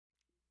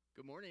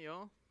Good morning,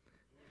 y'all.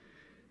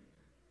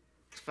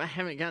 If I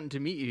haven't gotten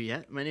to meet you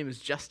yet, my name is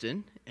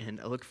Justin,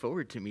 and I look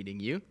forward to meeting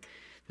you.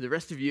 For the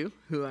rest of you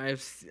who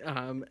I've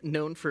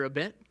known for a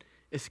bit,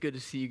 it's good to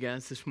see you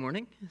guys this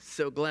morning.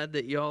 So glad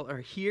that y'all are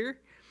here.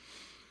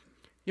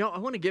 Y'all, I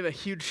want to give a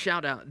huge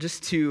shout out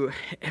just to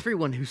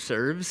everyone who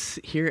serves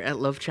here at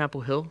Love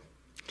Chapel Hill.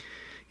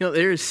 You know,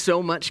 there is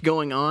so much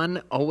going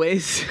on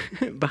always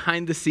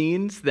behind the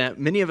scenes that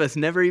many of us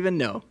never even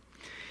know.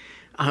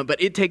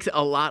 But it takes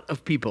a lot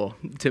of people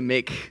to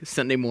make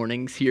Sunday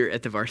mornings here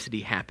at the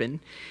Varsity happen.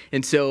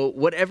 And so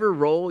whatever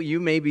role you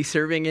may be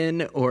serving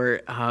in,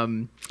 or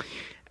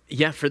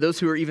for those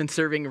who are even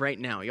serving right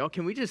now, y'all,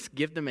 can we just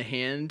give them a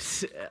hand?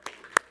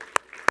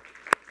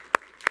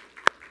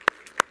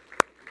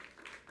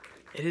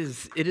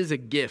 It is a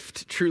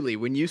gift, truly.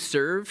 When you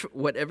serve,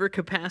 whatever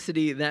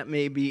capacity that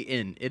may be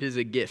in, it is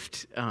a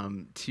gift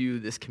to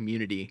this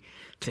community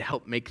to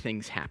help make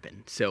things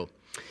happen.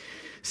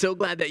 So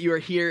glad that you are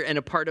here and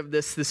a part of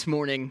this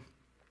morning.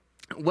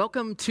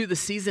 Welcome to the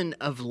season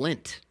of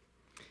Lent.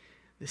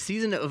 The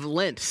season of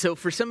Lent. So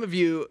for some of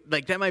you,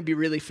 that might be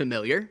really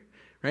familiar,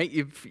 right?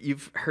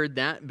 You've heard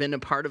that, been a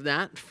part of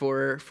that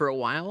for a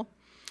while.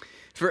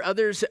 For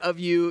others of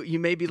you, you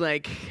may be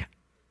like,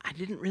 I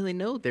didn't really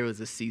know there was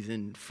a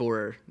season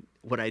for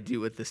what I do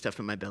with the stuff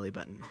in my belly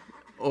button.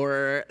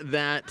 Or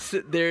that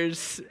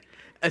there's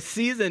a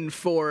season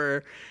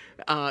for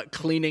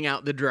cleaning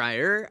out the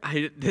dryer.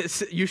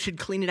 You should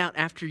clean it out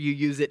after you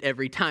use it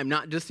every time,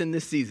 not just in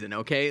this season,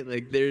 okay?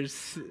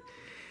 There's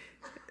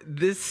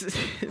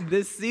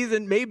this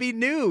season may be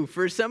new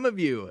for some of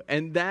you,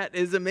 and that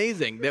is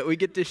amazing that we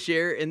get to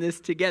share in this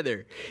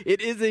together.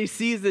 It is a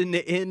season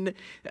in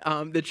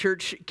the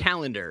church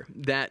calendar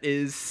that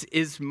is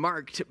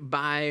marked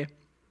by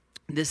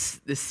the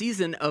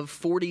season of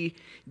 40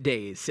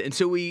 days. And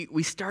so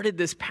we started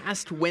this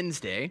past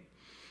Wednesday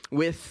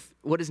with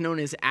what is known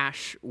as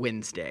Ash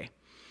Wednesday.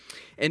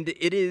 And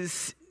it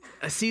is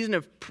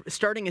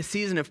starting a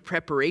season of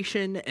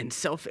preparation and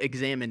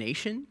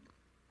self-examination.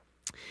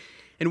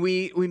 And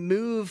we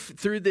move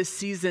through this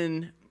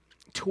season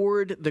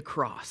toward the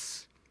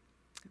cross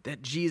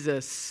that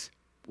Jesus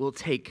will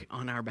take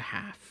on our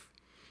behalf,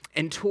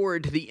 and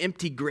toward the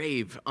empty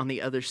grave on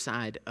the other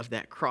side of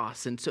that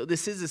cross. And so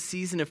this is a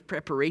season of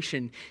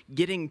preparation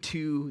getting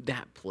to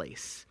that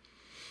place.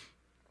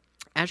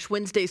 Ash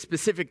Wednesday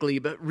specifically,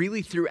 but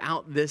really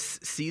throughout this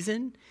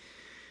season,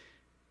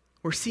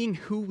 we're seeing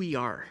who we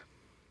are.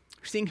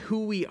 We're seeing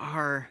who we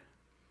are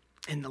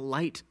in the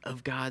light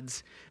of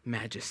God's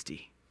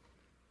majesty.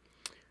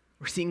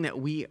 We're seeing that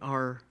we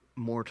are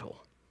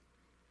mortal.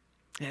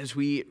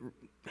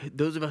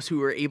 Those of us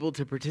who are able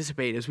to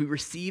participate, as we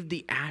receive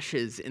the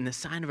ashes in the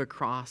sign of a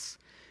cross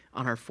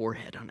on our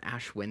forehead on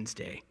Ash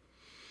Wednesday,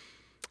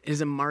 it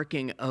is a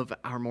marking of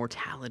our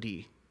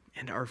mortality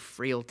and our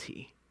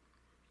frailty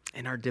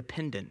and our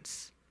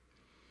dependence.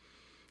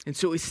 And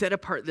so we set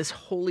apart this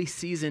holy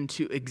season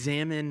to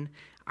examine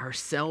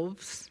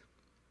ourselves,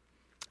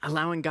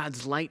 allowing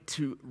God's light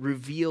to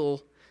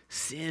reveal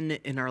sin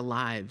in our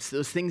lives,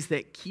 those things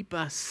that keep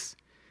us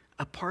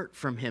apart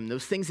from Him,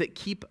 those things that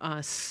keep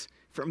us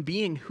from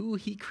being who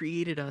He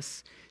created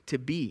us to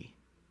be.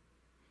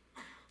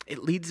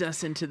 It leads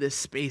us into this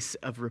space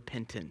of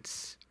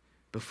repentance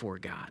before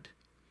God,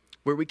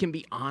 where we can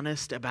be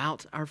honest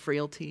about our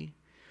frailty.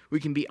 We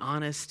can be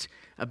honest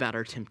about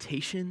our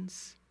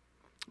temptations.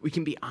 We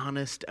can be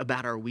honest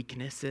about our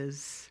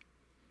weaknesses.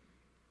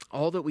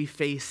 All that we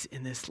face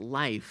in this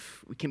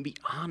life, we can be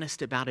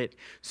honest about it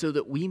so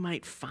that we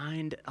might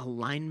find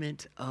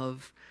alignment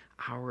of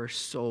our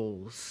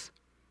souls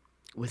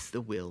with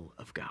the will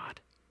of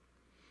God.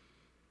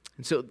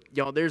 And so,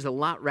 y'all, there's a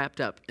lot wrapped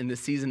up in the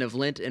season of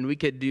Lent, and we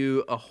could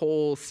do a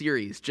whole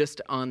series just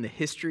on the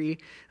history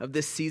of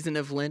this season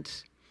of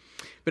Lent.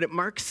 But it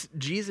marks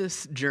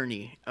Jesus'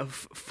 journey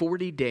of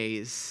 40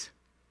 days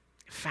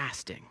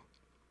fasting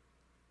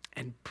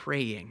and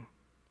praying,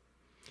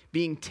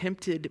 being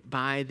tempted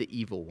by the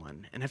evil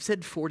one. And I've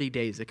said 40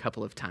 days a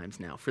couple of times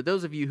now. For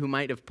those of you who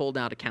might have pulled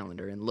out a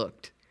calendar and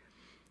looked,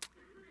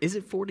 is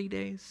it 40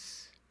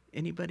 days?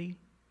 Anybody?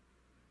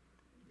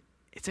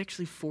 It's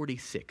actually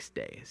 46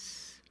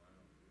 days.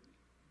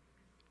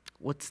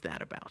 What's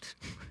that about?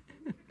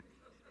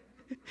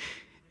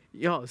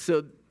 Y'all,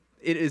 so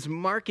it is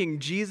marking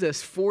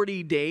Jesus'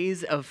 40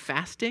 days of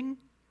fasting,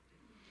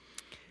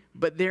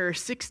 but there are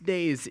 6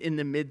 days in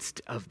the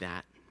midst of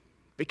that,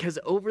 because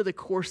over the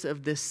course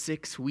of this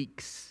 6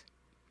 weeks,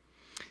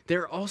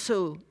 there are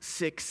also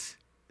 6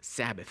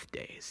 Sabbath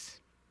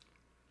days.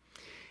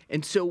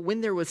 And so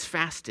when there was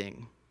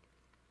fasting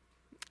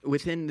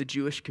within the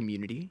Jewish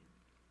community,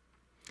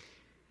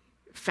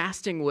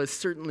 fasting was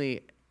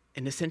certainly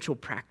an essential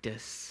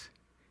practice,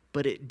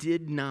 but it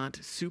did not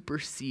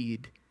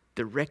supersede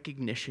the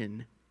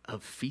recognition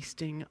of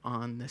feasting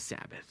on the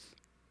Sabbath.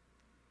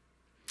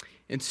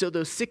 And so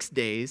those 6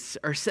 days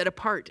are set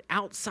apart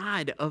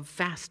outside of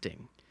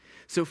fasting.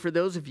 So for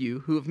those of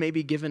you who have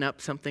maybe given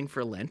up something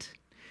for Lent,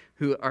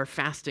 who are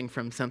fasting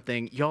from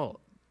something,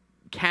 y'all,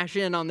 cash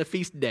in on the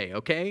feast day,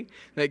 okay?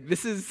 Like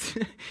this is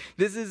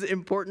this is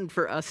important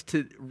for us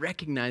to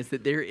recognize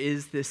that there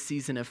is this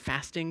season of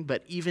fasting,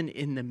 but even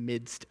in the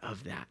midst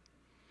of that,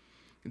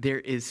 there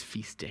is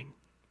feasting.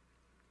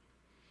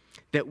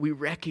 That we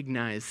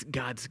recognize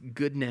God's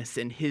goodness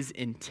and his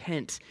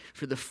intent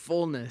for the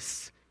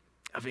fullness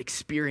of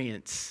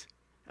experience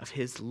of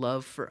his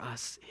love for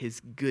us, his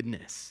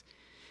goodness.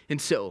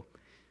 And so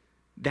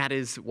that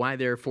is why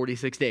there are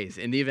 46 days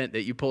in the event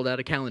that you pulled out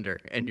a calendar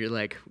and you're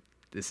like,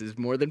 this is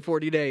more than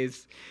 40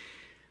 days.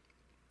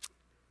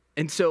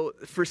 And so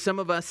for some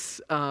of us,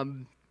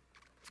 some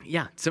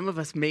of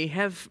us may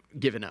have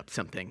given up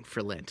something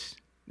for Lent.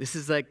 This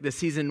is like the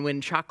season when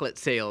chocolate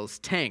sales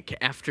tank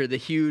after the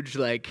huge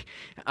boom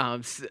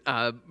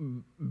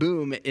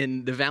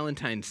in the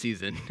Valentine's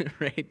season,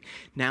 right?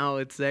 Now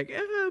it's like,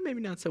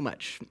 maybe not so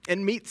much.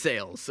 And meat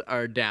sales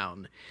are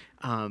down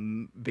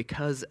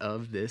because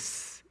of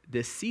this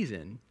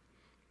season.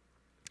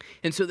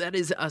 And so that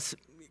is us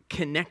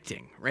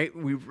connecting, right?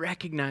 We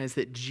recognize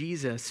that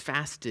Jesus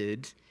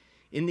fasted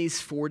in these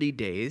 40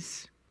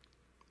 days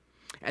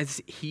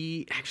as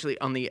he actually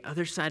on the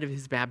other side of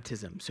his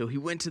baptism. So he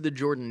went to the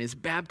Jordan, is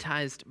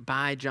baptized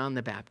by John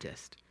the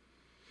Baptist.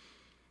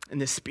 And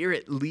the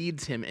Spirit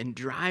leads him and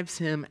drives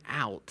him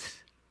out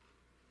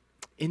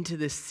into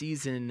this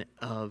season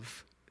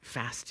of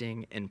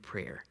fasting and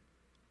prayer.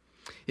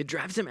 It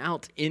drives him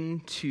out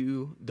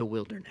into the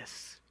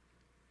wilderness.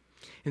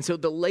 And so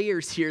the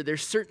layers here,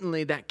 there's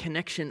certainly that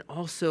connection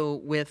also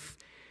with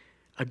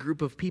a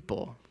group of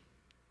people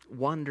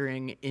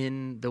wandering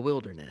in the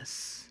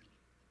wilderness.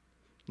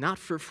 Not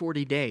for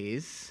 40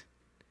 days,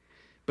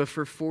 but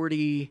for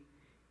 40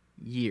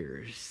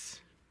 years.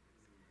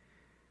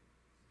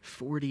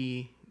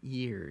 40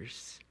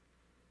 years.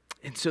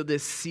 And so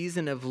this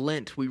season of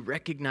Lent, we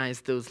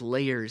recognize those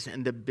layers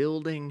and the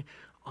building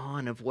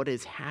on of what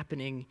is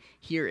happening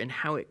here and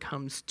how it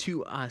comes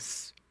to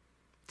us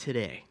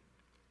today.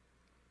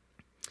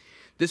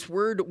 This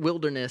word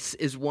wilderness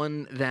is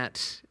one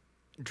that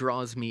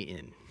draws me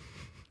in.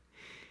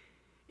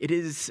 It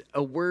is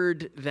a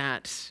word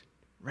that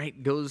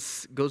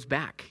goes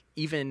back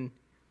even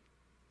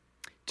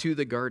to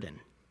the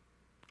garden,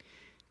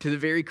 to the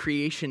very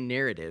creation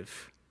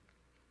narrative,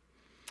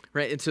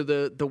 right? And so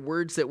the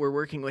words that we're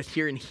working with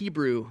here in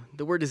Hebrew,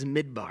 the word is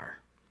midbar.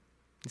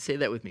 Say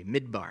that with me,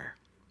 midbar.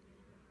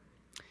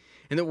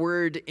 And the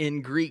word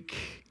in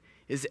Greek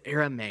is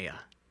aramea.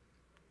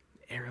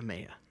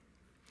 Aramea.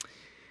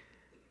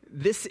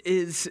 This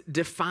is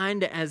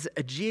defined as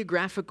a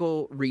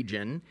geographical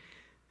region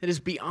that is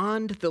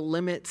beyond the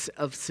limits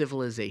of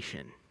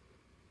civilization.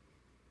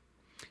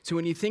 So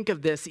when you think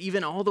of this,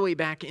 even all the way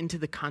back into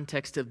the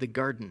context of the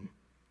garden,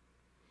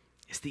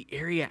 it's the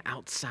area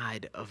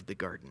outside of the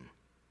garden,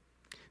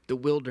 the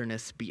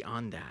wilderness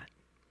beyond that.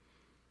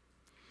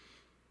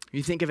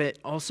 You think of it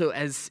also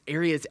as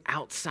areas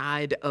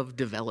outside of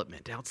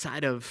development,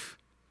 outside of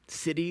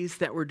cities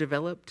that were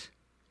developed.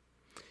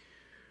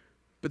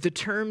 But the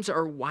terms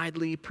are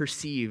widely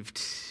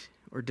perceived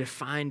or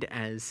defined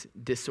as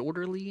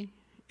disorderly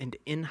and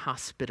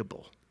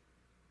inhospitable.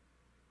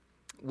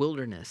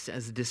 Wilderness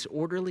as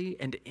disorderly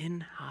and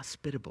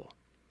inhospitable.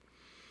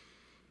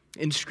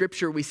 In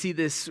Scripture, we see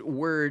this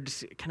word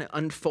kind of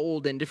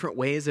unfold in different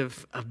ways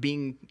of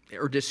being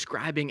or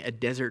describing a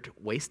desert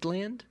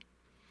wasteland.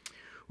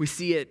 We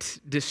see it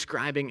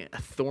describing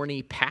a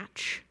thorny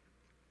patch.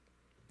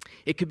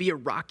 It could be a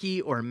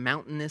rocky or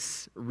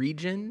mountainous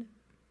region.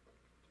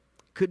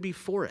 Could be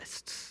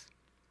forests.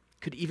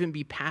 Could even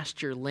be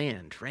pasture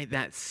land, right?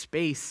 That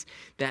space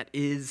that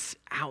is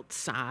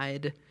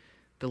outside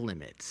the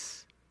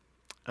limits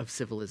of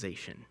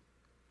civilization.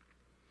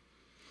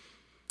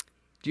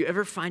 Do you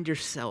ever find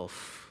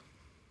yourself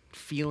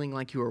feeling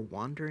like you are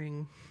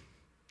wandering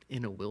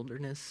in a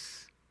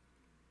wilderness?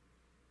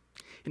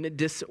 In a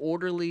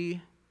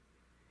disorderly,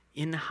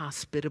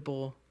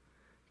 inhospitable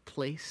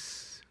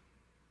place?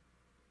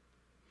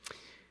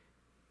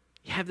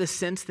 You have the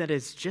sense that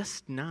it's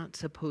just not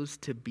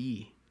supposed to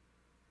be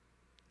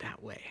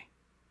that way.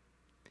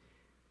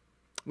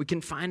 We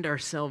can find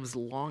ourselves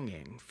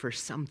longing for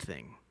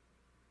something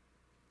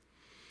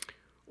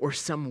or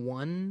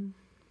someone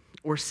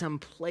or some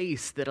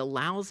place that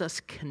allows us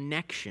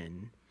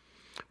connection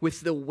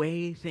with the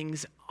way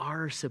things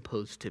are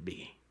supposed to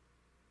be.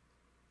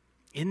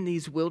 In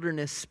these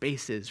wilderness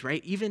spaces,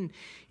 right? Even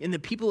in the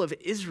people of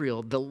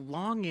Israel, the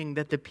longing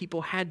that the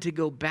people had to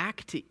go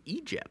back to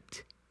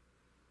Egypt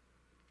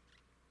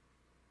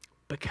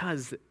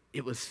because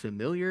it was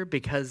familiar,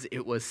 because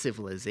it was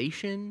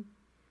civilization.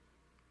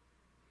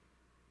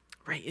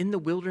 Right? In the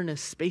wilderness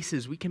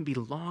spaces, we can be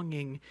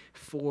longing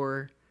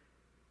for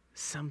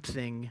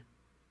something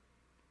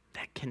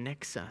that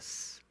connects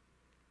us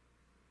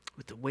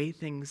with the way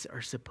things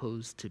are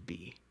supposed to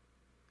be.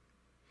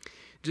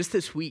 Just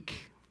this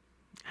week,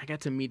 I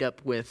got to meet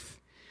up with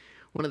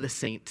one of the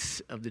saints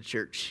of the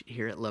church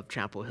here at Love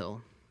Chapel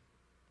Hill.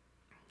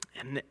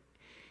 And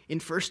in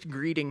first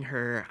greeting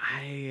her,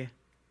 I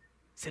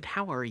said,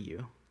 "How are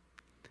you?"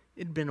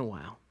 It'd been a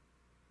while.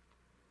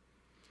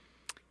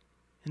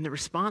 And the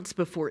response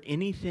before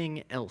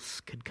anything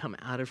else could come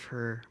out of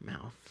her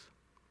mouth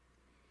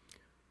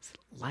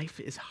was, life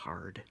is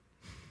hard.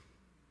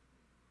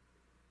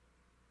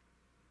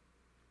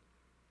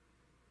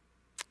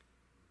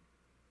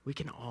 We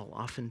can all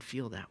often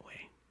feel that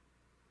way.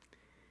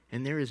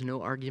 And there is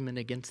no argument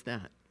against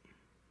that.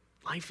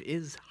 Life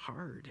is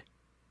hard.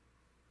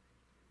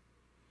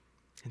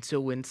 And so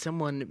when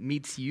someone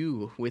meets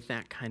you with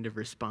that kind of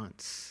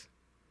response,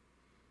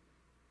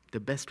 the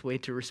best way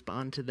to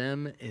respond to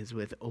them is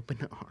with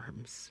open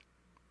arms,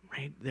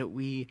 right? That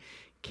we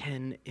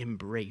can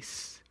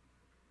embrace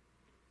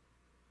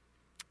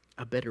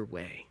a better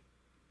way.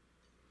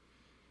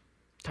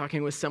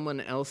 Talking with someone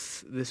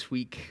else this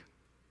week,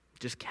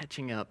 just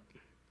catching up,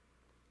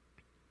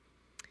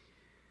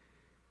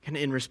 kind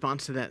of in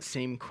response to that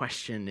same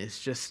question, is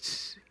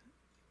just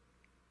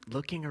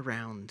looking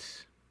around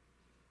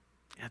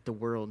at the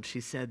world.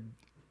 She said,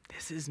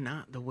 this is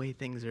not the way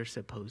things are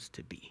supposed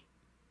to be.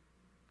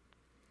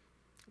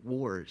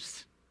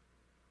 Wars,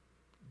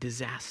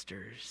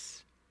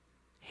 disasters,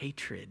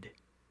 hatred.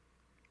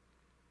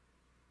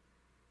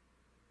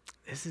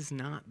 This is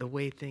not the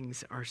way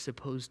things are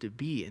supposed to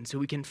be. And so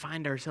we can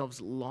find ourselves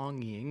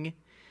longing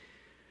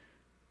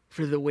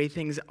for the way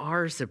things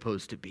are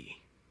supposed to be.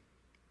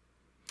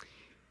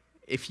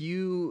 If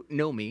you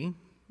know me,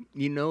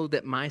 you know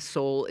that my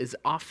soul is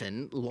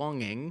often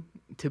longing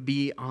to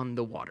be on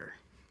the water.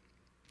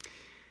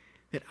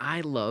 That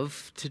I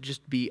love to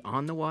just be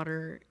on the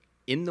water,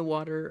 in the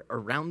water,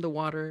 around the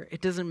water.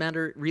 It doesn't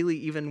matter really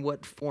even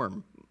what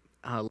form.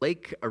 A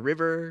lake, a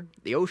river,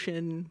 the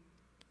ocean,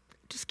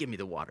 just give me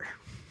the water.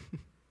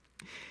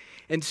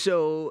 And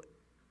so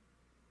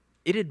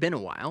it had been a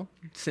while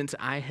since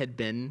I had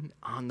been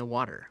on the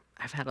water.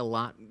 I've had a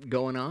lot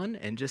going on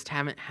and just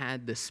haven't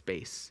had the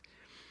space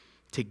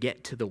to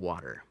get to the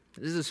water.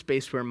 This is a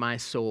space where my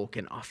soul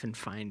can often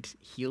find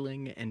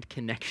healing and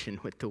connection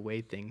with the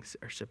way things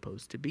are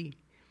supposed to be.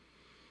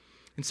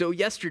 And so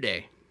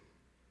yesterday,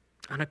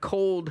 on a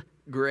cold,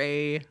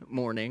 gray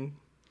morning,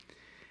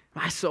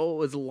 my soul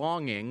was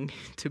longing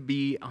to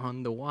be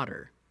on the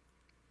water.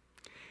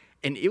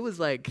 And it was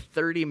like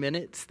 30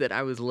 minutes that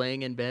I was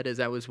laying in bed as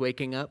I was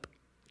waking up,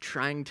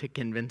 trying to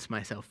convince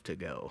myself to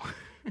go.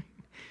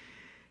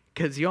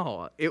 Because,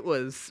 y'all, it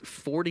was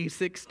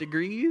 46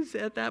 degrees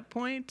at that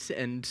point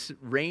and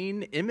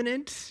rain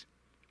imminent.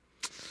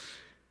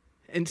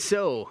 And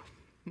so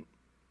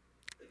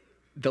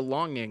the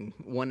longing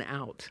won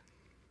out.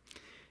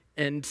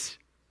 And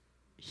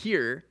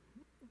here,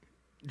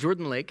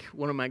 Jordan Lake,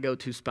 one of my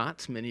go-to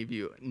spots, many of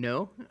you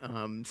know.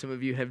 Some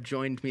of you have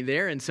joined me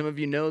there, and some of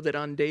you know that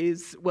on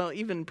days, well,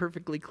 even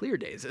perfectly clear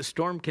days, a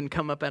storm can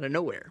come up out of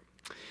nowhere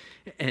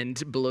and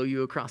blow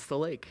you across the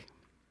lake.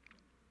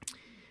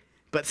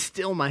 But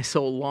still my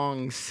soul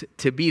longs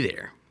to be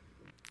there,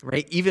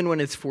 right? Even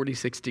when it's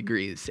 46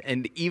 degrees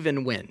and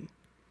even when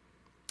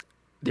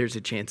there's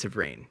a chance of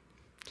rain.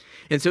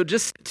 And so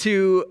just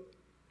to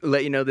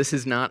let you know, this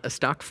is not a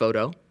stock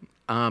photo.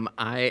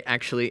 I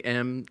actually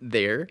am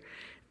there.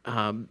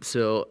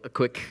 So a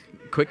quick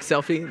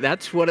selfie.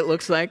 That's what it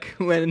looks like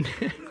when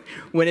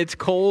when it's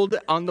cold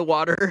on the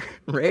water,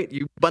 right?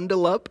 You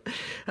bundle up.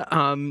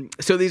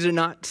 So these are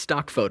not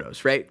stock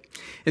photos, right?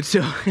 And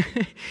so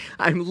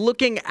I'm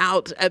looking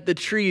out at the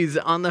trees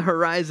on the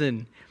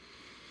horizon.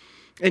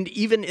 And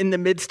even in the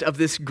midst of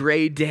this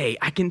gray day,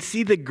 I can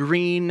see the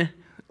green,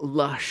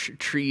 lush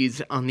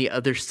trees on the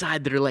other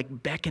side that are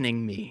like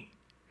beckoning me,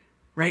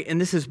 right?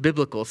 And this is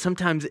biblical.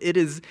 Sometimes it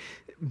is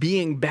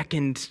being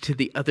beckoned to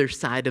the other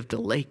side of the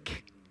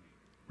lake,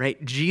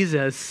 right?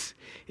 Jesus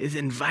is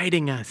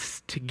inviting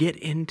us to get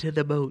into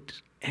the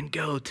boat and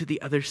go to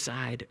the other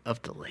side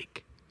of the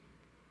lake.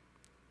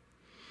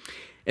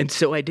 And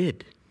so I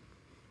did.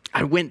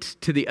 I went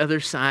to the other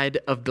side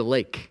of the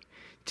lake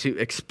to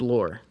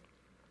explore.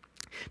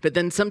 But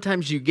then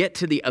sometimes you get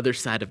to the other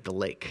side of the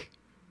lake,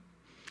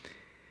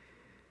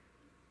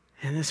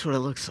 and this is what it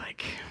looks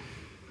like.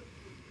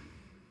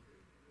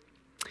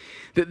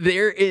 That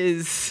there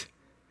is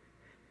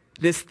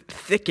this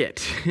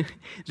thicket,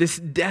 this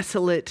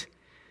desolate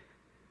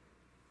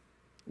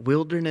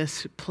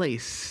wilderness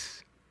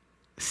place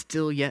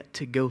still yet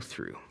to go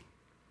through.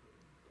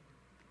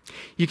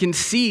 You can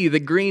see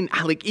the green,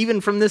 like even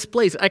from this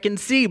place, I can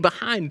see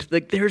behind,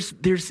 like there's,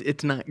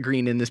 it's not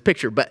green in this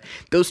picture, but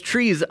those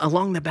trees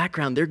along the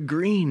background, they're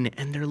green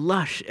and they're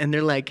lush and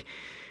they're like,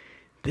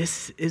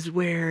 this is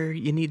where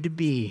you need to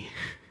be.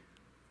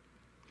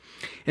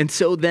 And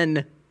so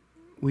then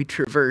we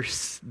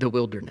traverse the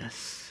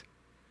wilderness.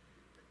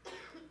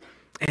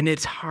 And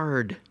it's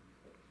hard.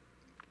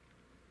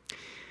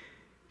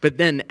 But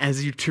then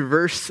as you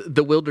traverse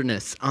the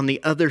wilderness on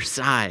the other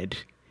side,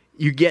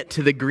 you get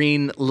to the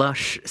green,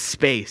 lush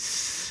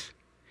space.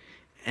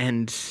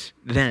 And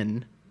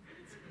then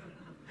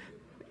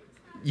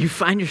you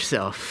find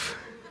yourself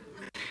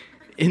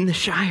in the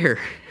Shire.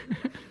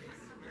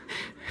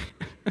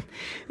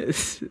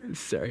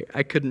 Sorry,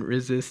 I couldn't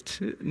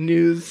resist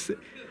news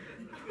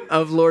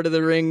of Lord of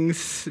the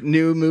Rings,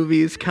 new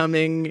movies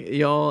coming,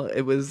 y'all.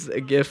 It was a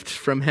gift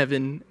from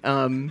heaven.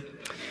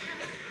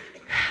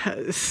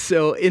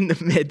 So in the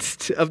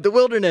midst of the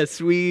wilderness,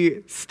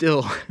 we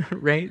still,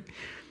 right?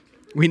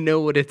 We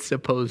know what it's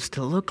supposed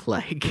to look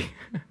like.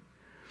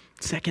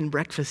 Second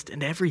breakfast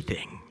and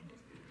everything.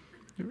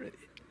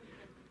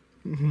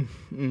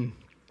 Mm-hmm.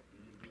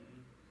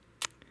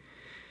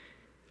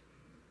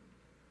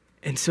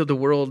 And so the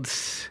world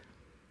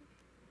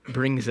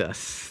brings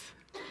us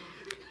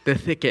the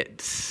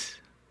thickets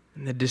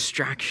and the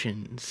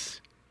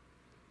distractions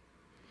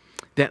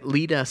that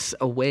lead us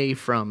away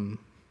from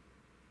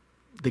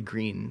the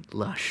green,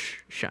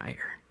 lush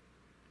Shire.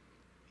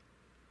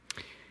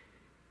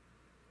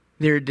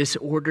 They're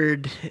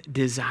disordered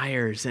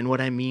desires, and what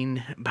I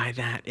mean by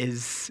that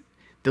is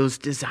those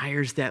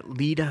desires that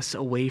lead us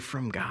away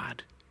from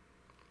God,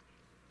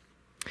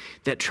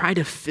 that try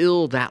to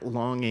fill that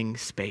longing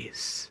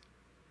space.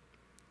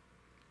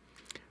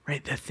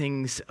 Right, the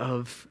things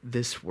of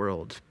this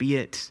world, be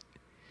it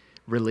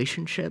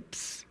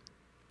relationships,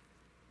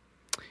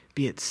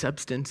 be it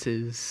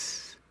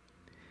substances,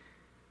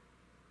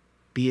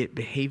 be it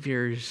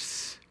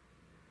behaviors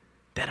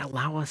that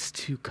allow us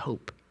to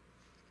cope,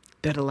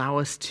 that allow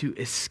us to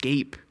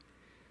escape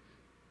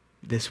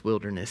this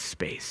wilderness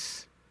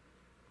space.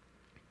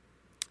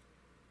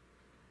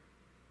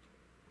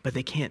 But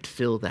they can't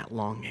fill that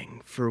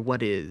longing for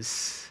what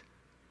is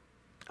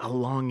a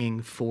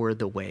longing for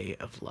the way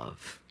of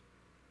love.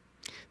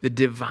 The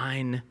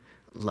divine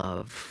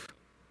love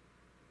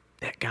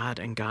that God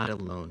and God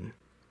alone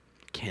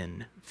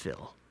can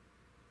fill.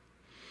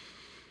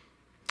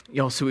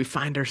 Y'all, so we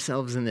find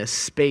ourselves in this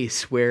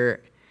space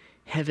where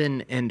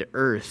heaven and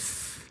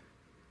earth,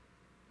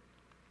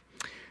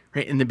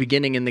 right, in the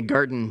beginning in the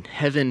garden,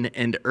 heaven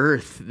and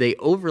earth, they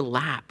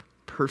overlap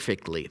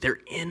perfectly. They're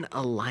in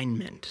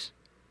alignment.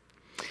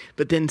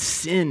 But then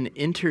sin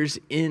enters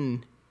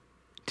in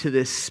to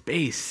this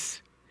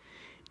space,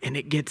 and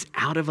it gets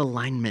out of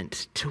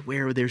alignment to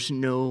where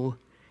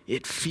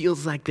it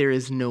feels like there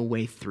is no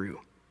way through,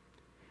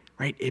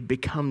 right? It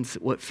becomes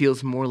what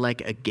feels more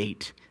like a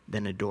gate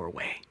than a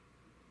doorway.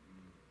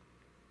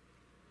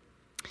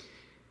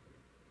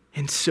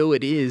 And so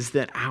it is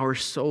that our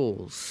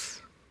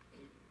souls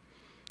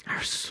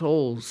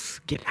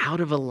get out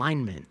of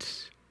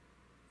alignment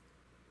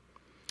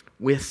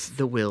with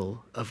the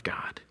will of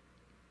God.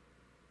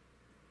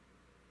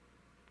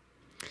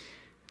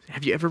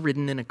 Have you ever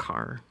ridden in a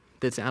car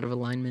that's out of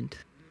alignment?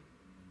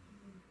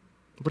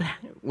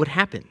 What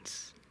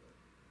happens?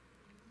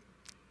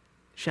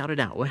 Shout it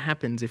out. What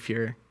happens if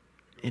you're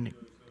in a...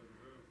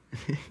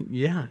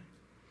 Yeah,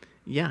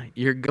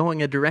 you're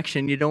going a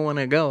direction you don't want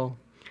to go.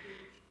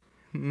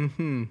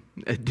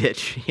 A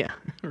ditch, yeah,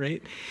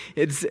 right?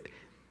 It's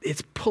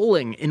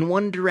pulling in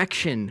one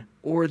direction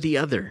or the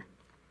other.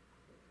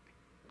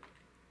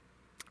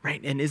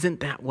 Right? And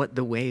isn't that what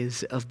the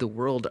ways of the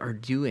world are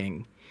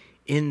doing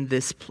in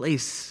this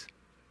place?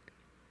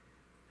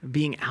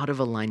 Being out of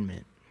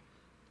alignment.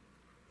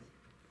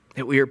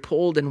 That we are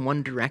pulled in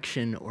one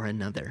direction or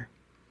another.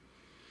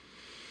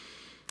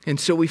 And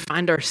so we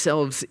find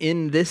ourselves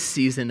in this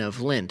season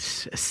of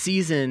Lent, a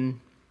season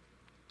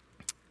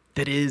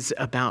that is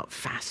about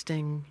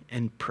fasting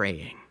and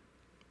praying.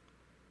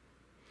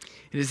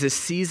 It is a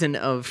season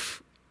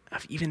of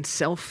even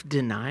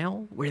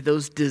self-denial, where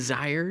those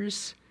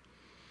desires,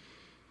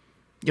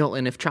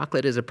 and if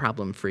chocolate is a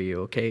problem for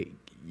you, okay,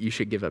 you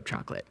should give up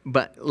chocolate.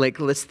 But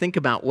let's think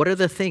about what are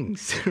the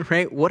things,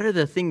 right? What are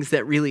the things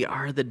that really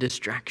are the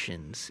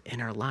distractions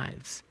in our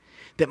lives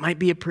that might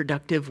be a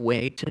productive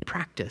way to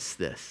practice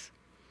this?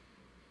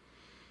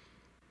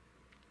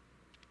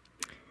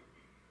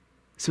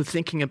 So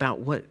thinking about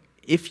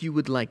if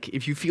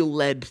you feel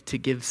led to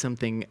give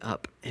something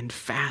up and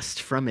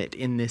fast from it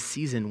in this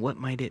season, what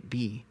might it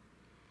be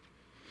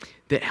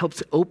that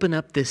helps open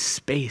up this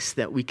space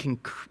that we can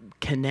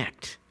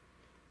connect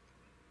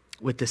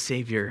with the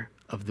Savior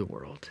of the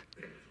world?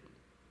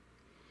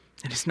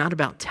 And it's not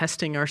about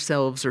testing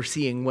ourselves or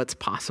seeing what's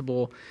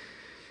possible.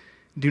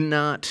 Do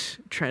not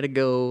try to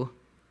go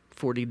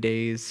 40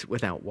 days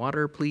without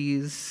water,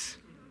 please.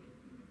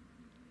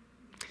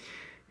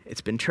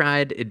 It's been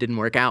tried. It didn't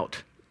work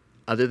out.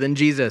 Other than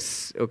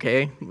Jesus,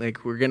 okay?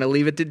 We're going to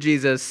leave it to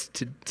Jesus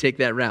to take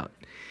that route.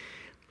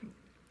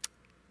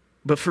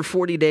 But for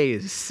 40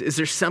 days, is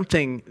there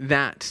something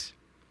that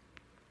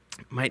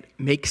might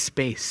make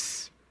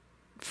space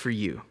for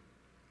you,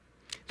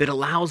 that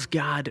allows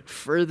God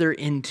further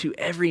into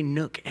every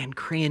nook and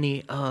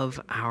cranny of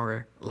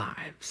our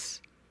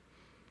lives?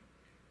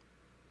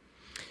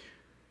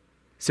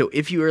 So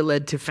if you are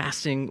led to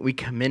fasting, we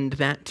commend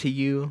that to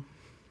you.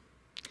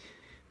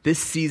 This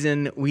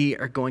season, we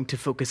are going to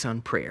focus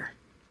on prayer.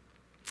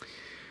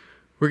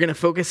 We're going to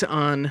focus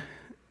on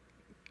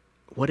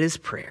what is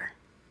prayer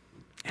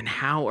and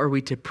how are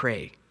we to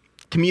pray.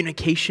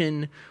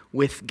 Communication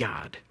with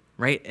God,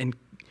 right? And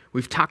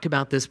we've talked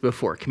about this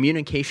before.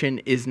 Communication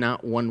is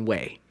not one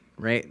way,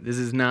 right? This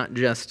is not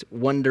just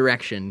one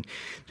direction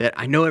that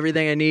I know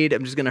everything I need.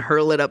 I'm just going to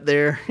hurl it up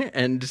there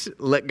and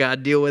let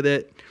God deal with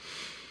it.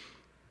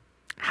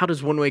 How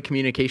does one-way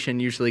communication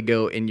usually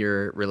go in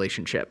your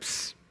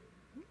relationships?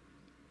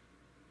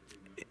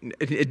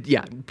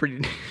 Yeah,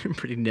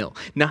 pretty nil.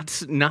 Not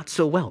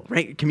so well,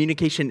 right?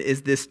 Communication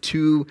is this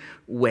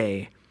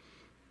two-way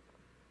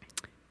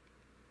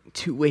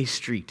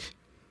street.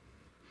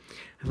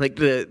 Like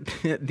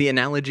the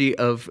analogy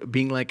of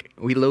being like,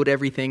 we load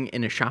everything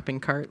in a shopping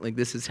cart. Like,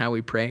 this is how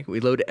we pray.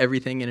 We load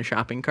everything in a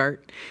shopping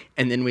cart,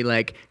 and then we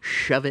like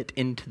shove it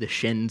into the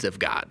shins of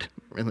God.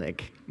 We're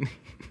like,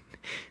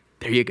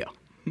 there you go.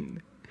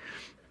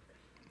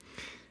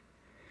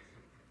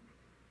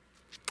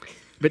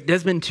 But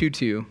Desmond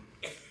Tutu,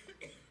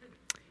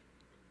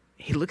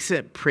 he looks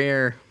at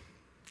prayer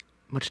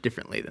much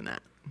differently than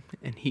that.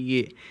 And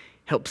he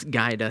helps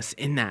guide us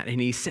in that. And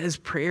he says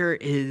prayer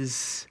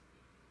is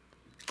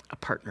a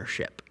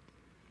partnership.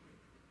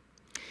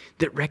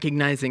 That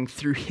recognizing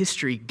through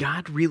history,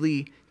 God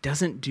really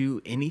doesn't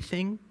do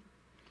anything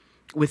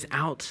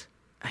without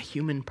a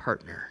human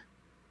partner.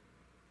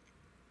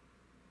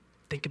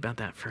 Think about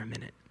that for a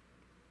minute.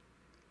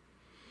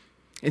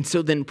 And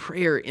so then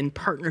prayer in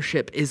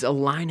partnership is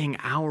aligning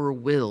our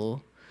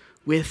will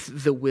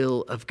with the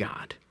will of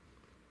God.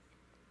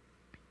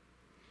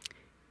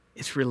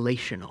 It's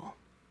relational.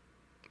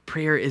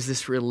 Prayer is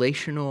this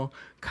relational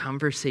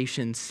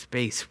conversation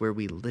space where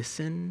we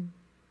listen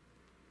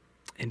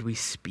and we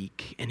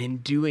speak. And in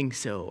doing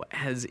so,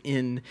 as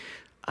in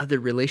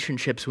other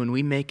relationships, when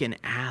we make an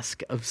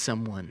ask of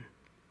someone,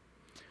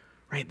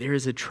 right, there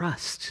is a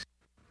trust.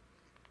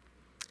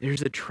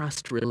 There's a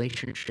trust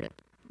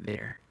relationship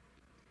there.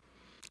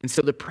 And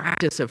so the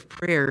practice of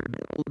prayer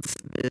builds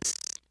this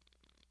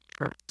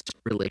trust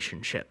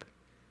relationship.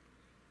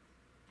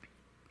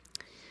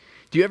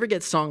 Do you ever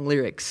get song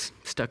lyrics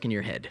stuck in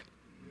your head?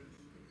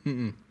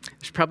 There's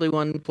probably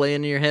one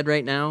playing in your head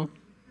right now.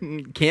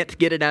 Can't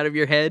get it out of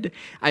your head.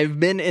 I've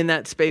been in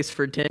that space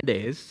for 10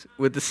 days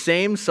with the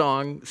same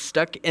song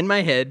stuck in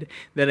my head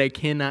that I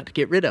cannot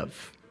get rid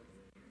of.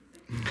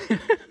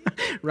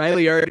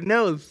 Riley already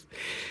knows.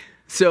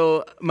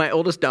 So my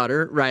oldest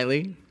daughter,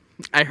 Riley,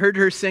 I heard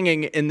her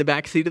singing in the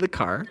backseat of the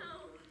car.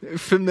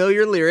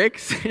 Familiar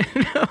lyrics.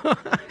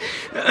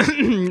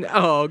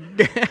 Oh,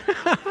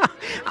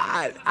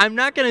 I'm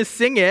not going to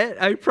sing it,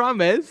 I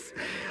promise.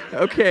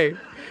 Okay.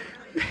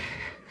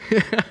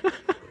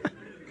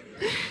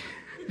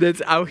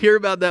 I'll hear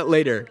about that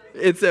later.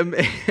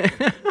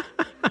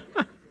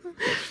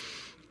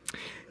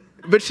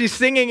 But she's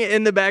singing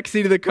in the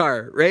backseat of the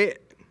car, right?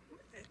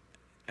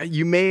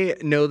 You may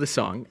know the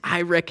song.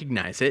 I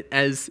recognize it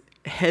as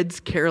Heads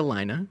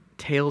Carolina,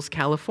 Tails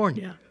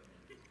California.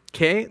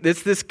 Okay,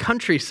 it's this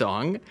country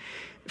song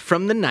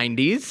from the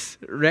 90s,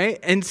 right?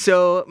 And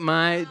so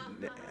my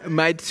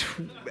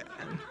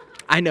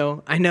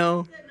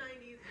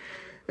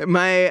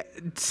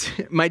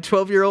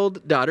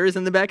 12-year-old daughter is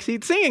in the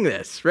backseat singing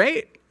this,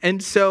 right?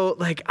 And so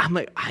I'm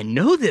like, I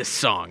know this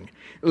song.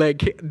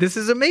 Like, this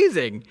is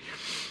amazing.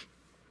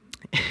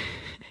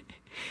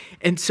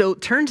 And so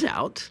turns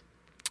out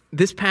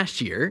this past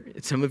year,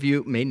 some of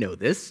you may know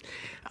this,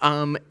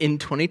 in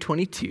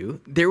 2022,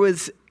 there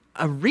was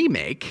a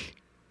remake,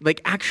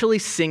 like actually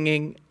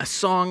singing a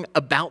song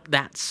about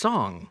that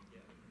song.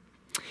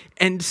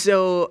 And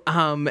so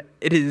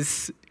it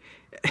is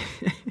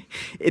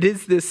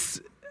this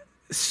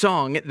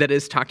song that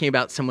is talking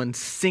about someone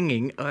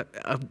singing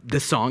the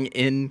song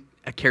in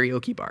a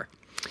karaoke bar.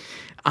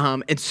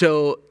 And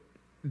so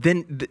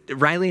then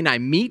Riley and I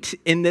meet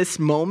in this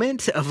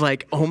moment of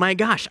like, oh my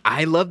gosh,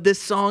 I love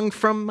this song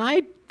from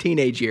my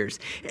teenage years.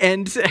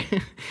 And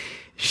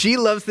she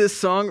loves this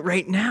song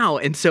right now.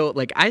 And so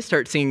I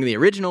start singing the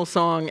original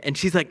song and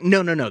she's like,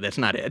 no, that's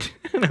not it.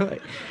 And I'm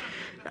like,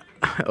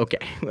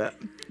 okay, well,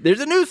 there's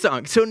a new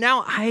song. So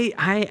now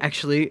I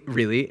actually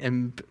really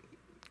am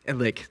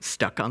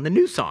stuck on the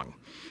new song.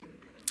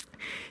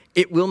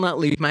 It will not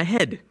leave my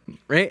head,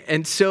 right?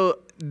 And so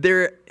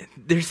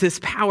there's this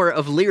power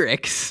of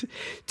lyrics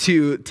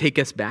to take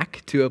us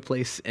back to a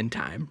place and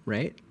time,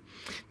 right?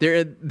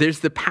 There's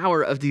the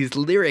power of these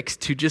lyrics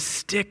to just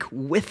stick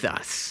with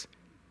us.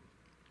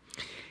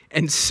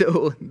 And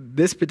so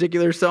this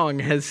particular song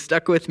has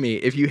stuck with me.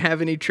 If you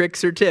have any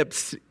tricks or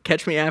tips,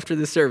 catch me after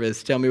the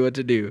service. Tell me what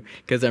to do,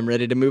 because I'm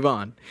ready to move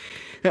on.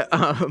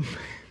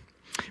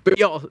 But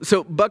y'all,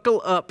 so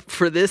buckle up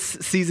for this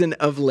season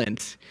of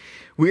Lent.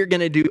 We're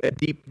going to do a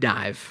deep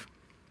dive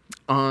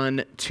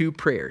on two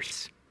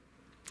prayers.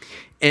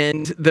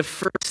 And the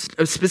first,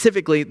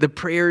 specifically, the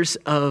prayers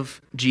of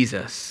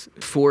Jesus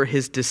for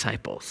his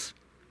disciples.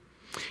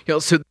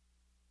 So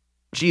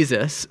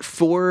Jesus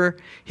for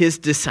his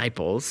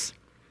disciples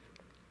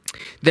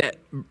that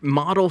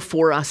model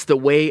for us the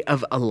way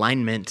of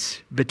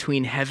alignment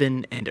between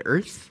heaven and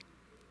earth.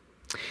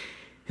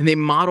 And they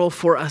model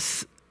for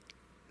us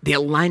the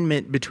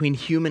alignment between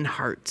human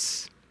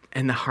hearts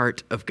and the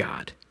heart of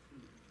God.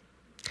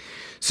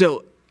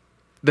 So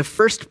the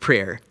first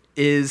prayer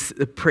is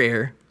the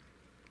prayer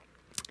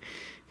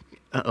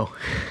Uh-oh.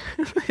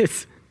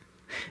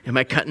 Am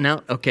I cutting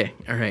out? Okay,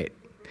 all right.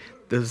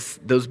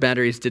 Those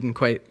batteries didn't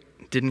quite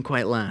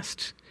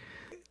last.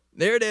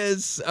 There it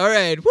is. All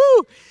right.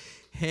 Woo!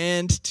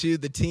 Hand to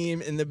the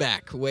team in the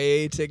back.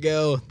 Way to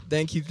go.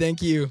 Thank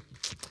you.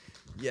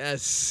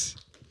 Yes.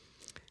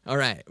 All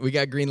right, we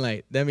got green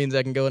light. That means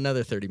I can go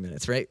another 30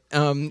 minutes, right?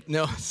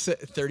 No,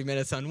 30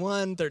 minutes on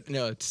one.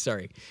 No,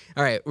 sorry.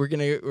 All right, we're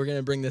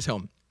gonna bring this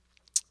home.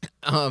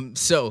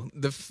 So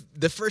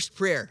the first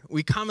prayer,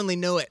 we commonly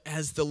know it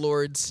as the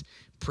Lord's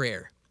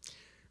Prayer,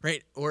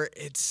 right? Or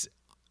it's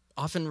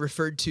often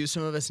referred to.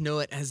 Some of us know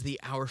it as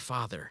the Our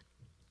Father,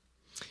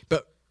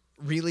 but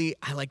really,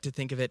 I like to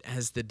think of it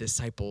as the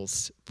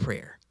disciples'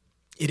 prayer.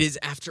 It is,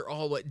 after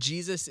all, what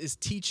Jesus is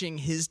teaching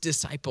his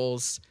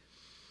disciples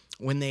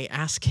when they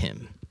ask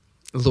him,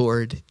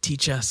 Lord,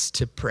 teach us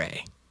to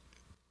pray.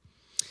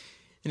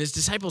 And his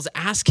disciples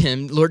ask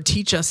him, Lord,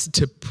 teach us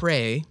to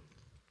pray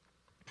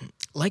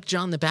like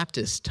John the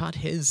Baptist taught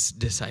his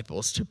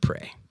disciples to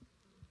pray.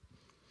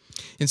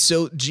 And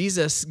so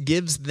Jesus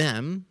gives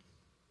them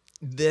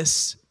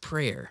this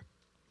prayer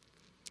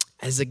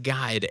as a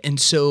guide. And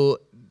so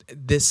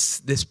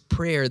this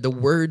prayer, the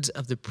words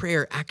of the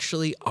prayer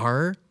actually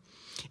are,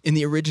 in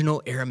the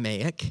original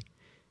Aramaic,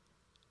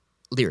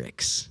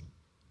 lyrics.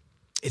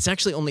 It's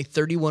actually only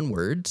 31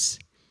 words,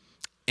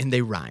 and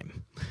they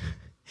rhyme.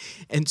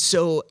 And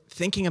so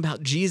thinking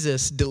about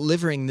Jesus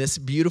delivering this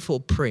beautiful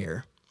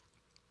prayer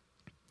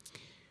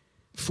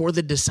for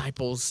the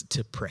disciples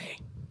to pray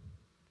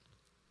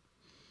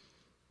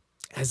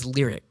as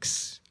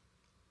lyrics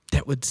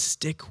that would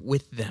stick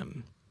with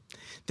them,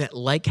 that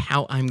like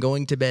how I'm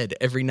going to bed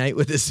every night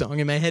with this song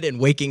in my head and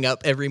waking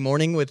up every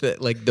morning with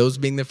it, like those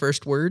being the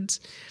first words,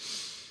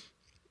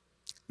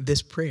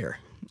 this prayer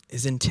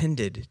is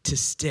intended to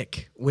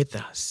stick with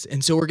us.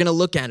 And so we're going to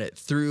look at it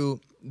through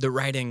the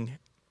writing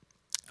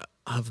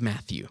of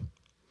Matthew,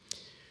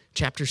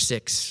 chapter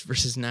 6,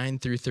 verses 9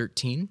 through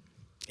 13.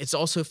 It's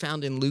also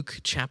found in Luke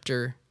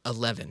chapter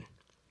 11.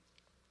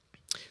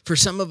 For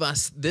some of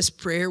us, this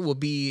prayer will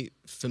be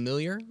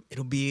familiar.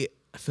 It'll be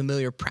a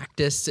familiar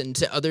practice, and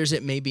to others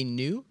it may be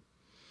new.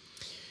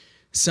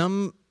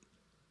 Some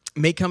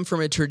may come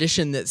from a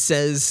tradition that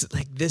says,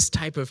 like, this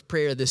type of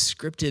prayer, this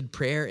scripted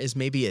prayer, is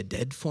maybe a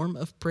dead form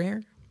of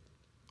prayer,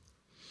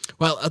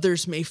 while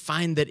others may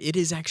find that it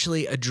is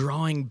actually a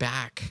drawing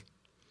back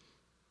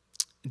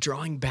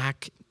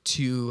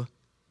to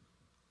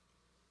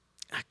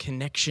a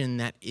connection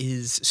that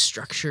is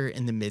structure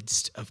in the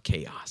midst of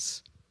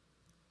chaos.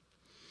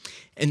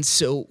 And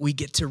so we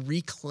get to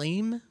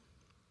reclaim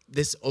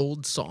this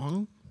old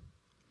song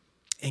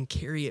and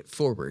carry it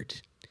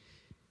forward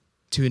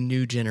to a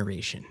new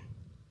generation.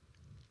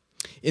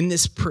 In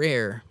this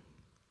prayer,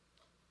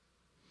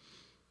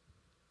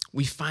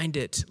 we find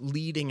it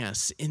leading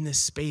us in this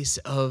space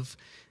of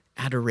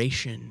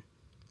adoration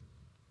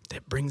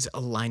that brings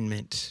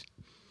alignment,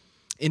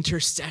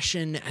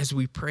 intercession as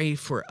we pray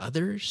for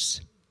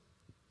others,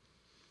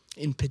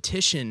 in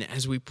petition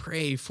as we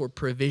pray for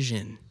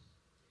provision,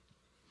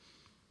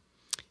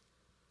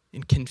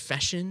 in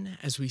confession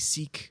as we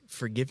seek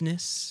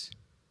forgiveness,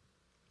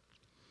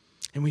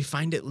 and we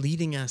find it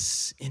leading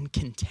us in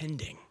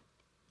contending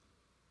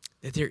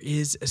that there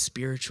is a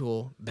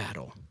spiritual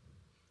battle.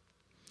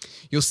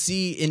 You'll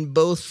see in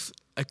both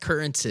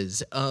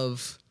occurrences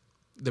of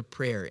the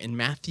prayer, in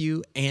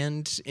Matthew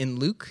and in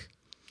Luke,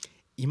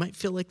 you might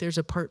feel like there's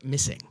a part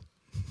missing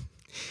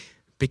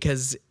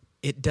because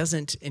it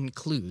doesn't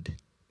include,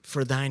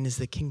 for thine is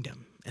the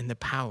kingdom and the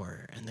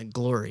power and the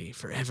glory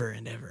forever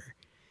and ever.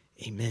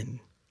 Amen.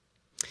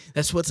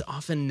 That's what's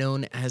often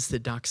known as the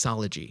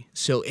doxology.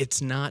 So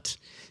it's not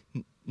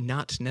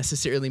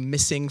necessarily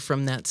missing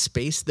from that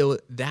space, though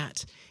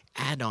that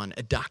add-on,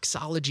 a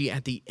doxology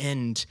at the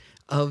end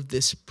of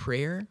this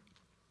prayer,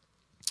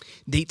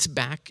 dates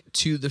back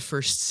to the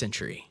 1st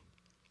century.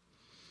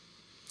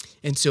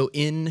 And so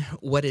in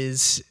what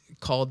is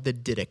called the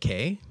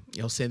Didache,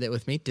 you'll say that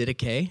with me,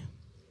 Didache.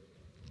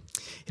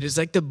 It is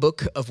like the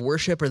book of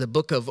worship or the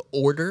book of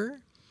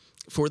order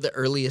for the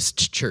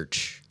earliest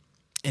church.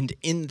 And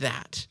in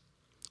that,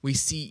 we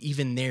see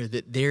even there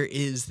that there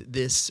is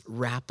this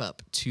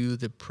wrap-up to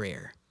the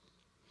prayer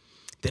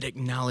that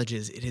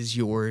acknowledges it is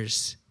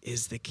yours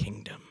is the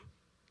kingdom.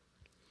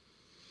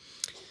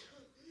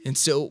 And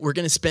so we're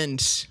going to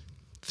spend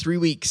 3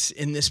 weeks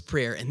in this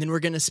prayer, and then we're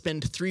going to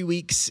spend 3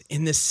 weeks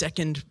in this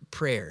second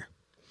prayer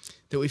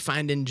that we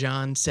find in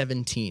John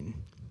 17.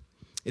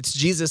 It's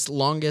Jesus'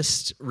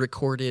 longest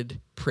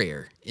recorded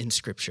prayer in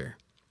Scripture.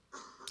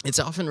 It's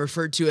often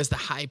referred to as the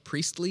high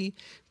priestly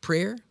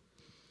prayer,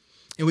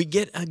 and we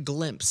get a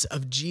glimpse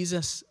of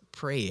Jesus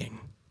praying.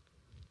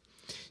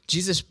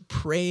 Jesus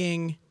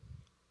praying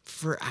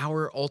for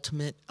our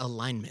ultimate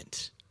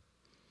alignment.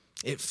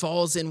 It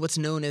falls in what's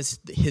known as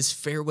his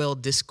farewell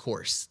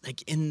discourse,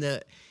 like in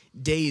the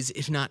days,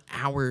 if not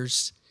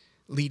hours,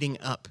 leading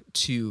up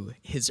to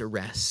his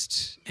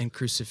arrest and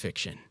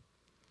crucifixion.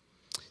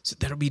 So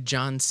that'll be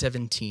John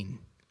 17,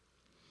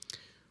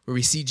 where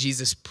we see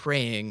Jesus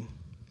praying,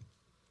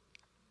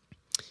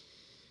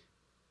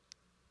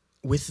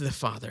 with the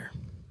Father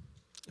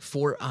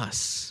for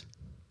us,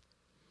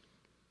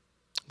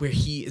 where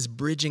he is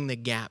bridging the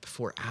gap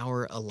for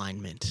our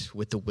alignment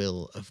with the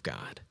will of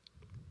God.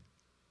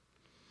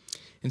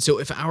 And so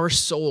if our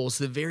souls,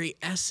 the very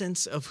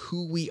essence of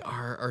who we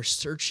are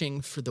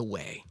searching for the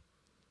way,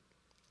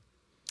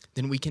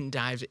 then we can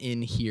dive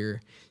in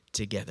here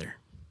together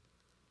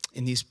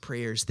in these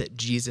prayers that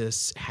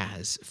Jesus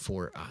has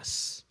for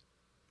us.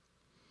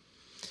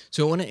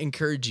 So I want to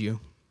encourage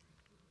you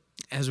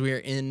as we are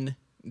in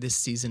this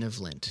season of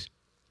Lent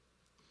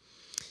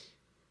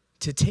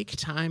to take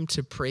time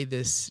to pray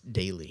this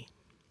daily,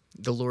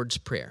 the Lord's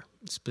Prayer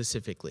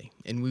specifically.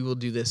 And we will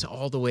do this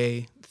all the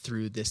way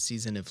through this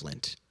season of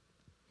Lent.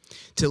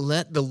 To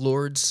let the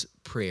Lord's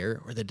Prayer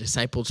or the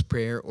disciples'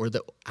 prayer or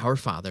the Our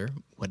Father,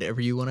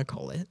 whatever you want to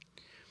call it,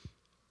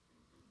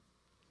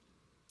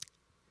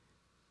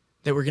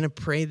 that we're going to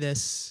pray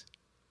this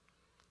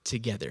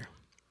together.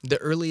 The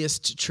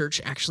earliest church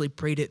actually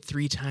prayed it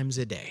 3 times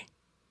a day.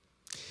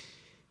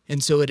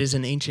 And so it is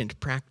an ancient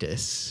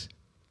practice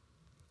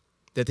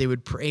that they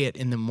would pray it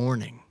in the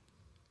morning.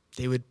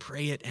 They would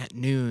pray it at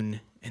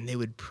noon, and they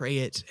would pray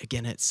it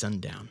again at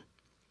sundown.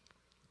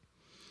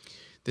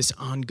 This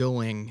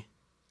ongoing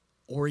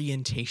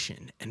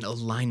orientation and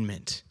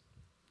alignment.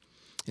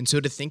 And so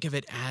to think of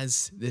it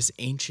as this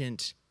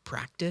ancient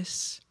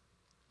practice,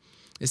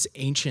 this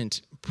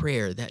ancient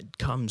prayer that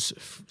comes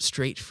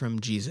straight from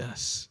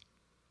Jesus,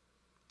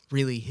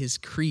 really his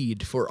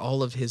creed for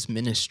all of his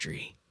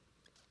ministry.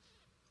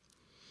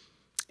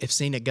 If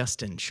St.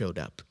 Augustine showed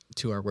up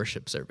to our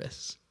worship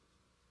service,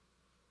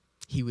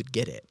 he would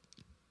get it.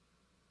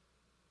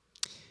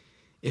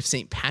 If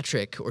St.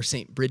 Patrick or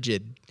St.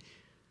 Bridget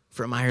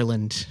from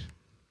Ireland,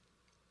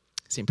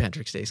 St.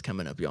 Patrick's Day is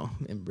coming up, y'all.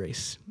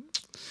 Embrace.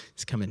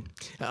 It's coming.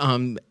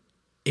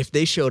 If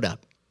they showed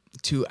up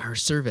to our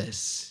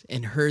service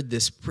and heard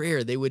this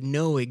prayer, they would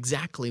know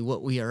exactly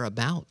what we are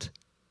about.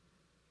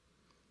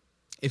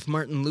 If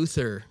Martin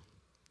Luther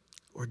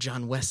or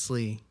John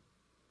Wesley,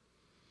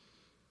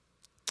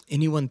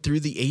 anyone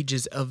through the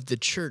ages of the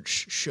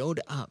church showed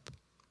up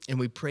and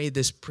we prayed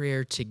this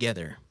prayer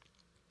together,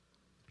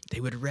 they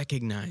would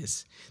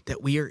recognize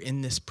that we are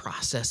in this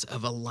process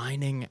of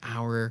aligning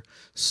our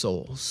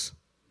souls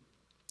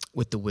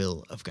with the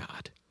will of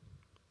God.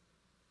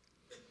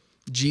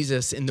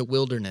 Jesus in the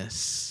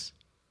wilderness,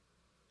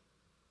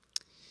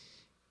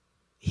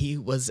 he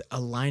was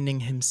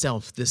aligning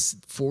himself. This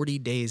 40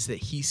 days that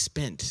he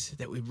spent,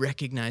 that we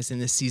recognize in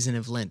this season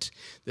of Lent,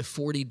 the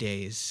 40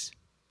 days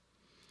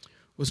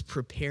was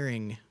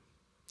preparing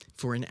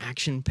for an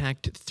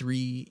action-packed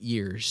 3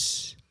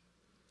 years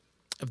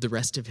of the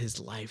rest of his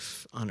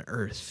life on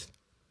earth.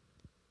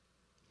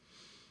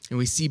 And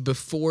we see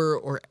before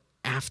or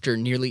after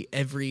nearly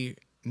every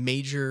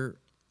major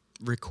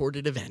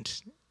recorded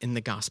event in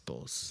the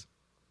Gospels,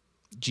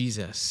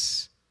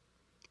 Jesus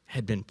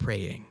had been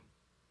praying.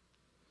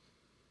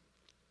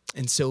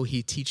 And so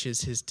he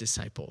teaches his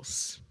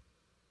disciples.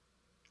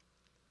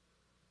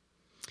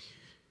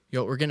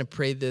 Y'all, we're going to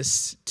pray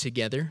this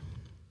together.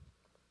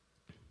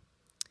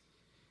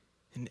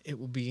 And it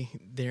will be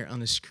there on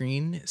the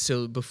screen.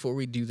 So before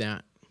we do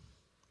that,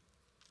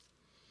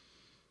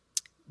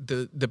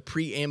 the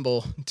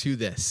preamble to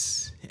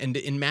this. And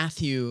in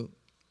Matthew,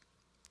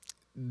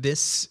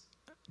 this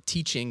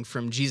teaching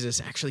from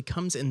Jesus actually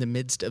comes in the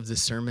midst of the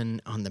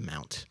Sermon on the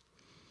Mount.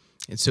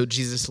 And so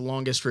Jesus'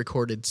 longest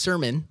recorded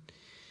sermon,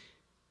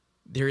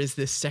 there is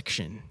this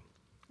section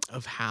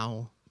of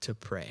how to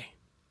pray.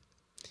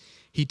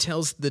 He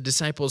tells the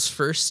disciples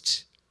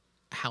first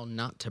how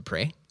not to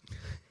pray.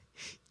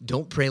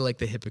 Don't pray like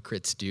the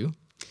hypocrites do,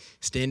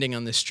 standing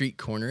on the street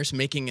corners,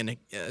 making a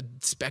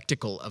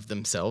spectacle of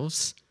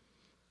themselves.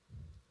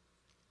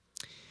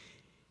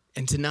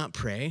 And to not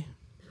pray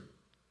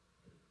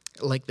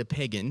like the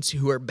pagans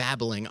who are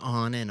babbling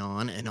on and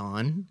on and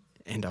on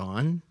and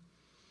on.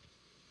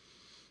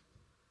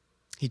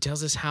 He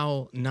tells us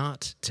how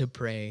not to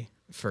pray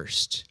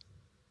first.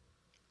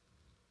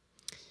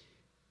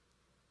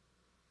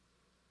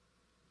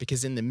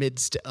 Because in the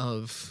midst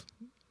of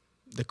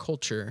the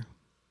culture,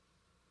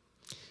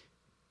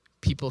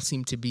 people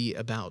seem to be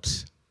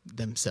about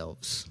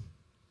themselves.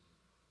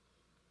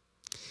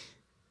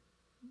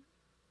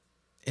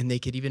 And they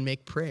could even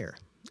make prayer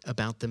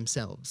about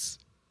themselves.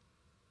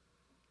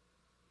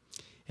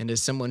 And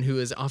as someone who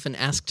is often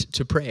asked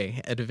to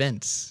pray at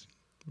events,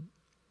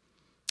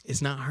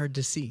 it's not hard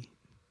to see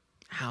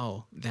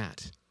how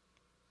that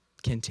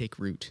can take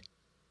root.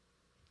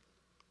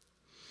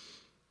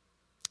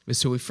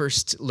 So we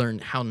first learn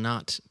how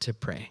not to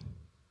pray.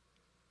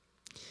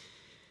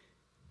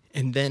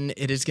 And then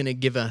it is going to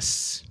give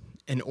us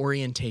an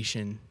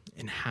orientation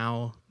in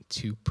how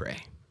to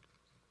pray.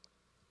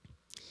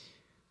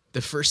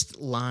 The first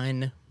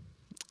line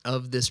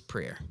of this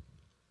prayer,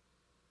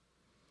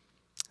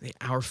 the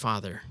Our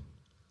Father,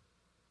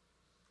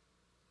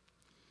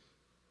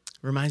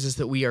 reminds us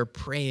that we are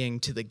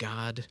praying to the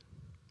God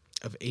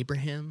of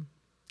Abraham,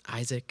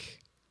 Isaac,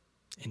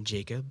 and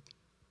Jacob.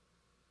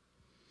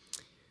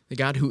 the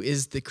God who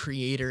is the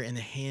creator and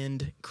the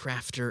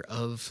handcrafter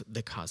of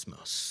the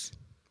cosmos.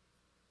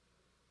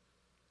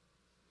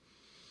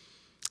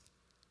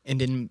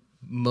 And in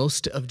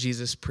most of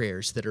Jesus'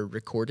 prayers that are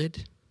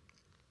recorded,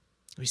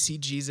 we see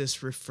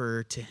Jesus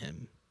refer to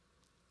him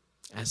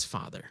as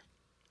Father.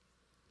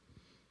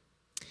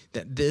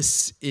 That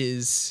this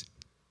is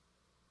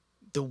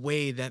the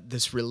way that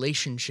this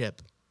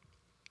relationship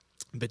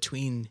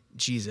between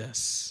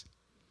Jesus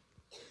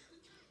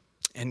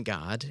and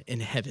God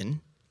in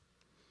heaven,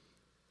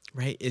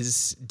 right,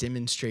 is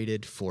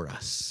demonstrated for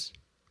us.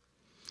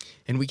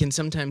 And we can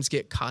sometimes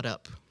get caught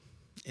up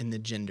in the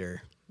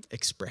gender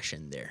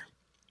expression there.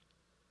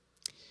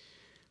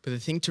 But the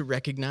thing to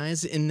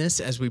recognize in this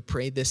as we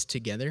pray this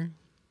together,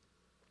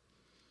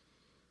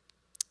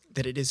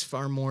 that it is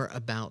far more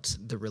about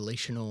the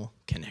relational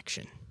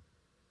connection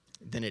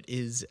than it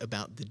is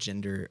about the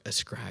gender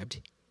ascribed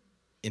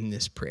in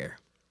this prayer.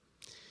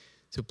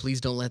 So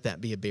please don't let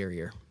that be a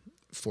barrier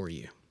for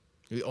you.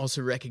 We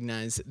also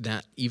recognize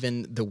that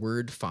even the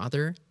word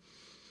Father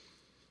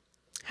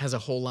has a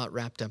whole lot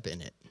wrapped up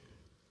in it.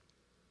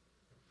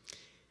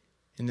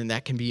 And then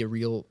that can be a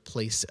real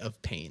place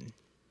of pain.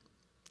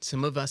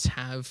 Some of us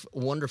have a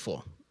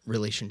wonderful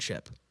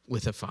relationship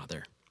with a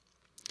father.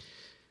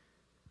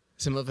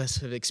 Some of us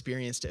have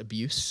experienced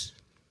abuse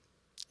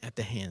at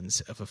the hands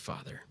of a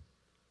father.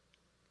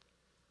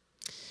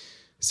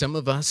 Some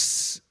of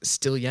us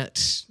still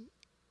yet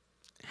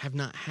have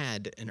not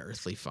had an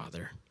earthly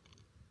father.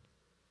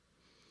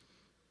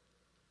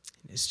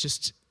 It's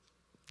just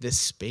this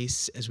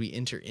space as we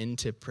enter in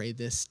to pray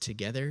this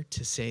together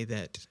to say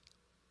that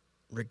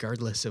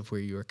regardless of where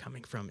you are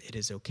coming from, it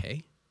is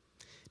okay.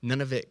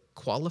 None of it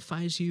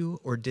qualifies you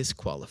or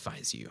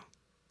disqualifies you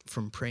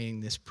from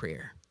praying this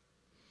prayer.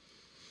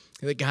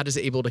 That God is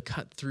able to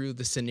cut through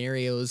the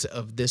scenarios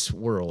of this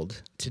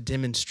world to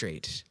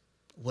demonstrate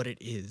what it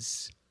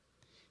is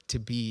to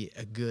be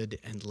a good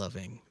and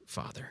loving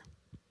Father.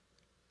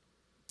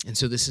 And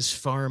so this is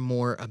far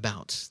more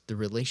about the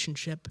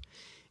relationship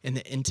and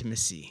the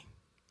intimacy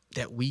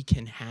that we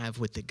can have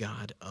with the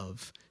God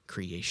of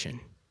creation.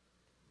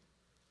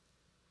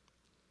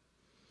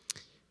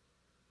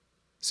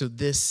 So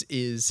this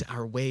is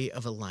our way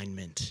of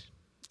alignment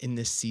in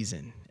this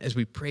season as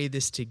we pray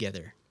this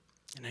together.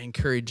 And I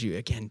encourage you,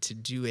 again, to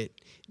do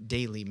it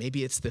daily.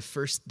 Maybe it's the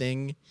first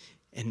thing,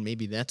 and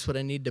maybe that's what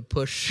I need to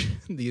push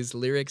these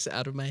lyrics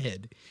out of my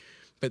head.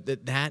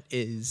 But that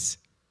is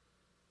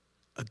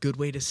a good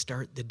way to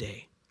start the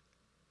day.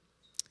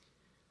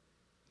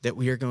 That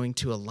we are going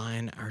to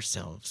align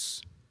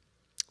ourselves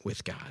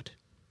with God.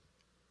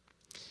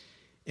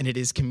 And it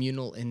is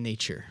communal in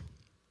nature.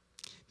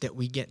 That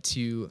we get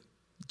to,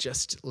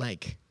 just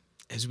like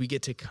as we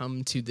get to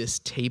come to this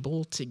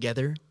table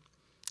together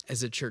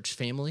as a church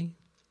family,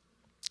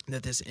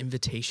 that this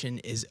invitation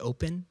is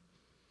open.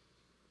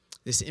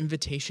 This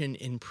invitation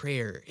in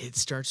prayer, it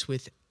starts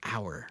with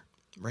our,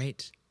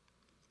 right?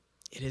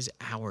 It is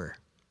our,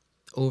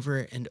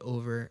 over and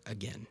over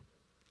again.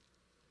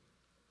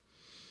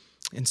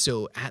 And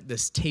so at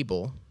this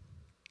table,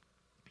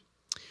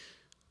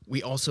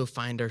 we also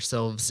find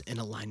ourselves in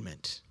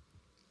alignment.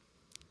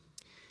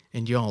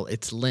 And y'all,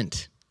 it's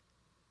Lent.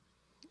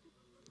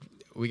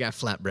 We got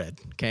flatbread,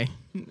 okay?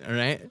 All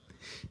right?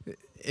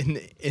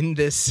 In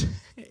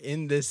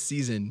this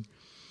season,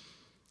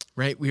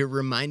 right, we are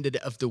reminded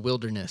of the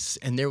wilderness,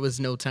 and there was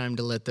no time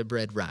to let the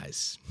bread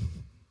rise.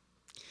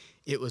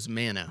 It was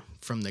manna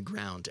from the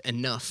ground,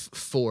 enough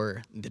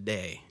for the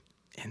day,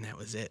 and that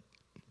was it.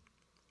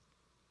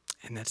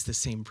 And that's the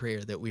same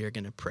prayer that we are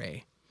going to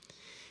pray.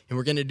 And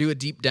we're going to do a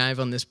deep dive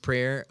on this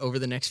prayer over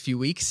the next few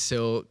weeks,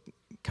 so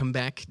come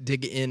back,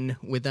 dig in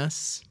with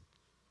us.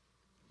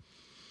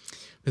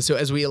 So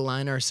as we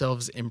align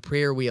ourselves in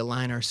prayer, we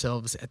align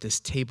ourselves at this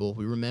table.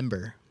 We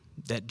remember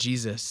that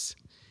Jesus,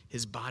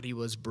 his body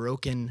was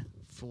broken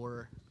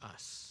for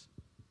us,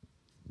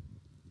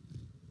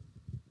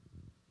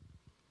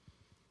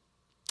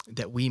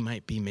 that we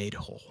might be made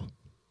whole,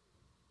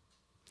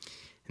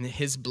 and that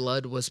his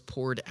blood was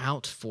poured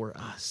out for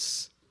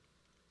us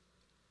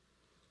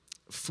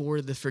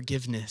for the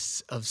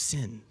forgiveness of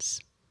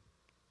sins.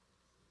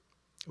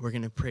 We're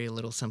going to pray a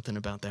little something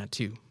about that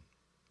too.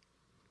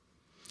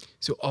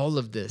 So all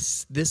of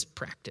this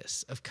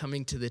practice of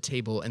coming to the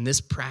table and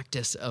this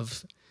practice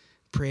of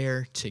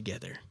prayer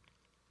together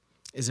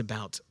is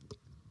about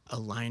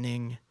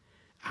aligning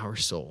our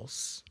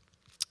souls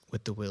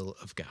with the will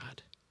of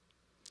God.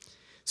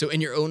 So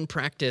in your own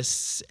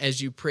practice,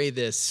 as you pray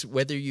this,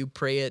 whether you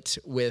pray it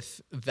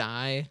with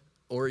thy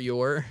or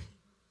your,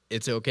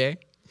 it's okay.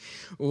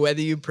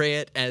 Whether you pray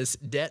it as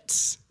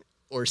debts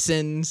or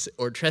sins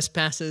or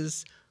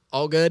trespasses,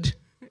 all good.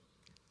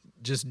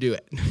 Just do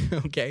it,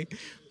 okay?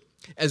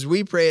 As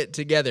we pray it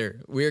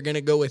together, we're going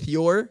to go with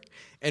your,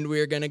 and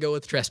we're going to go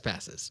with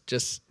trespasses,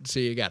 just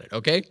so you got it,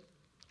 okay?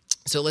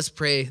 So let's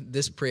pray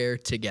this prayer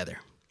together.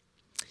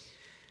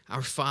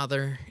 Our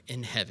Father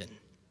in heaven,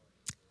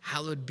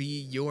 hallowed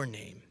be your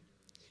name.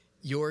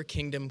 Your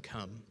kingdom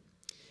come.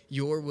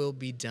 Your will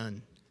be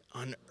done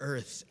on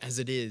earth as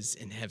it is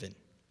in heaven.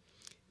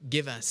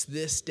 Give us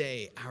this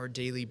day our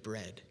daily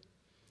bread,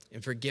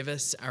 and forgive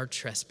us our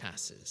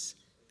trespasses,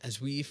 as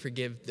we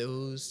forgive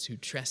those who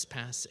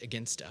trespass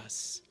against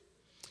us.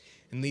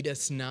 And lead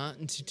us not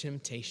into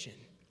temptation,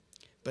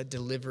 but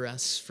deliver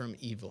us from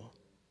evil.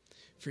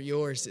 For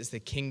yours is the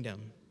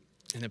kingdom,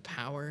 and the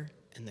power,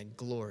 and the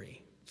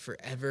glory,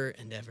 forever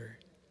and ever.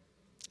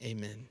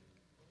 Amen.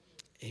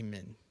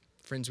 Amen.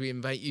 Friends, we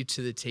invite you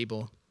to the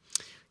table.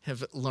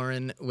 Have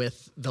Lauren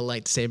with the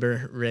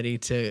lightsaber ready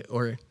to,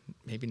 or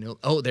maybe no.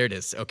 Oh, there it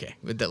is. Okay,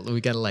 we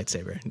got a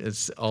lightsaber.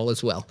 It's all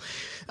as well.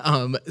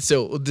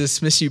 So we'll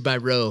dismiss you by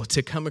row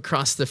to come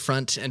across the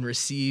front and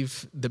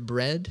receive the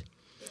bread.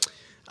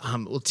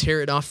 We'll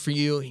tear it off for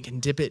you. You can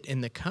dip it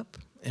in the cup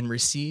and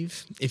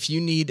receive. If you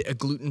need a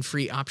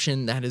gluten-free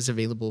option, that is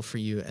available for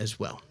you as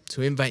well.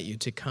 So we invite you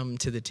to come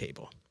to the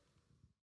table.